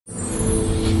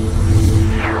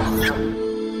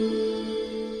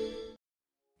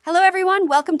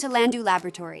welcome to Landu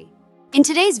Laboratory. In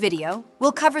today's video,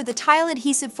 we'll cover the tile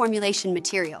adhesive formulation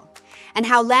material and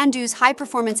how Landu's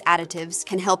high-performance additives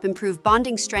can help improve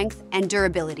bonding strength and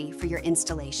durability for your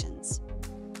installations.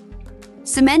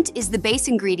 Cement is the base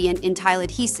ingredient in tile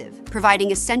adhesive,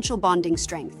 providing essential bonding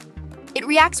strength. It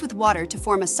reacts with water to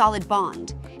form a solid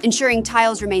bond, ensuring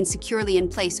tiles remain securely in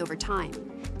place over time.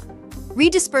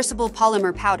 Redispersible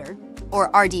polymer powder,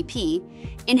 or RDP,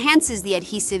 enhances the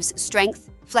adhesive's strength,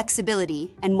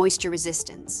 flexibility, and moisture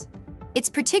resistance. It's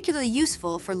particularly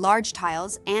useful for large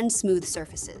tiles and smooth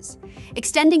surfaces,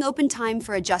 extending open time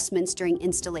for adjustments during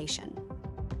installation.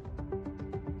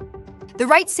 The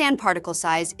right sand particle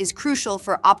size is crucial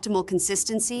for optimal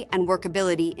consistency and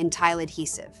workability in tile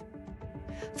adhesive.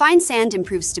 Fine sand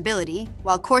improves stability,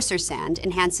 while coarser sand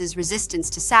enhances resistance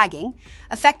to sagging,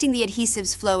 affecting the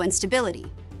adhesive's flow and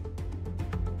stability.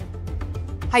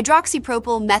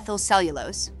 Hydroxypropyl methyl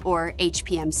cellulose, or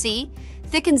HPMC,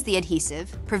 thickens the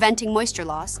adhesive, preventing moisture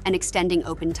loss and extending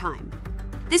open time.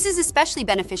 This is especially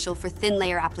beneficial for thin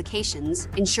layer applications,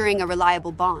 ensuring a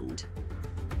reliable bond.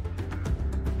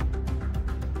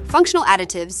 Functional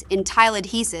additives in tile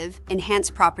adhesive enhance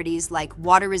properties like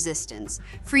water resistance,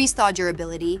 freeze-thaw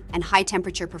durability, and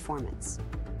high-temperature performance.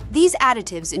 These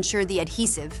additives ensure the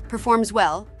adhesive performs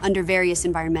well under various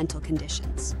environmental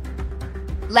conditions.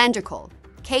 LANDERCOLL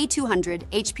K200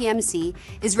 HPMC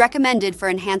is recommended for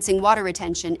enhancing water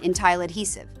retention in tile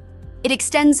adhesive. It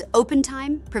extends open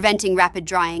time, preventing rapid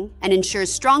drying, and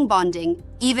ensures strong bonding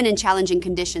even in challenging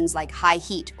conditions like high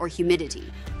heat or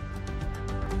humidity.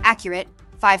 Accurate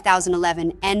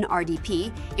 5011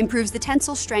 NRDP improves the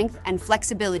tensile strength and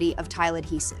flexibility of tile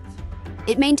adhesive.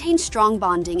 It maintains strong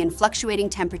bonding in fluctuating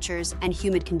temperatures and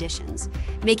humid conditions,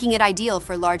 making it ideal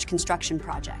for large construction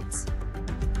projects.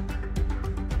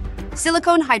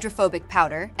 Silicone hydrophobic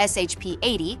powder,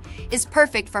 SHP80, is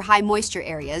perfect for high moisture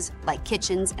areas like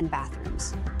kitchens and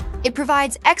bathrooms. It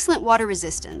provides excellent water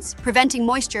resistance, preventing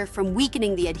moisture from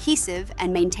weakening the adhesive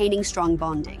and maintaining strong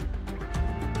bonding.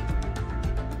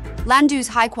 Landu's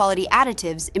high-quality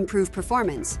additives improve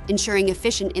performance, ensuring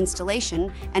efficient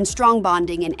installation and strong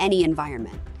bonding in any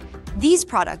environment. These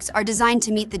products are designed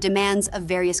to meet the demands of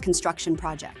various construction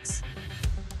projects.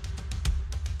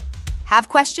 Have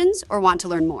questions or want to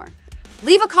learn more?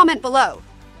 Leave a comment below.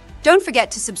 Don't forget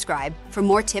to subscribe for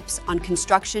more tips on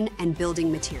construction and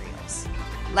building materials.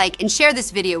 Like and share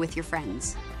this video with your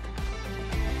friends.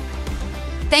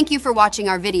 Thank you for watching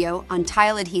our video on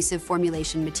tile adhesive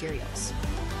formulation materials.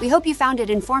 We hope you found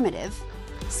it informative.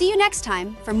 See you next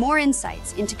time for more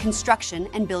insights into construction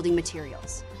and building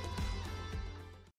materials.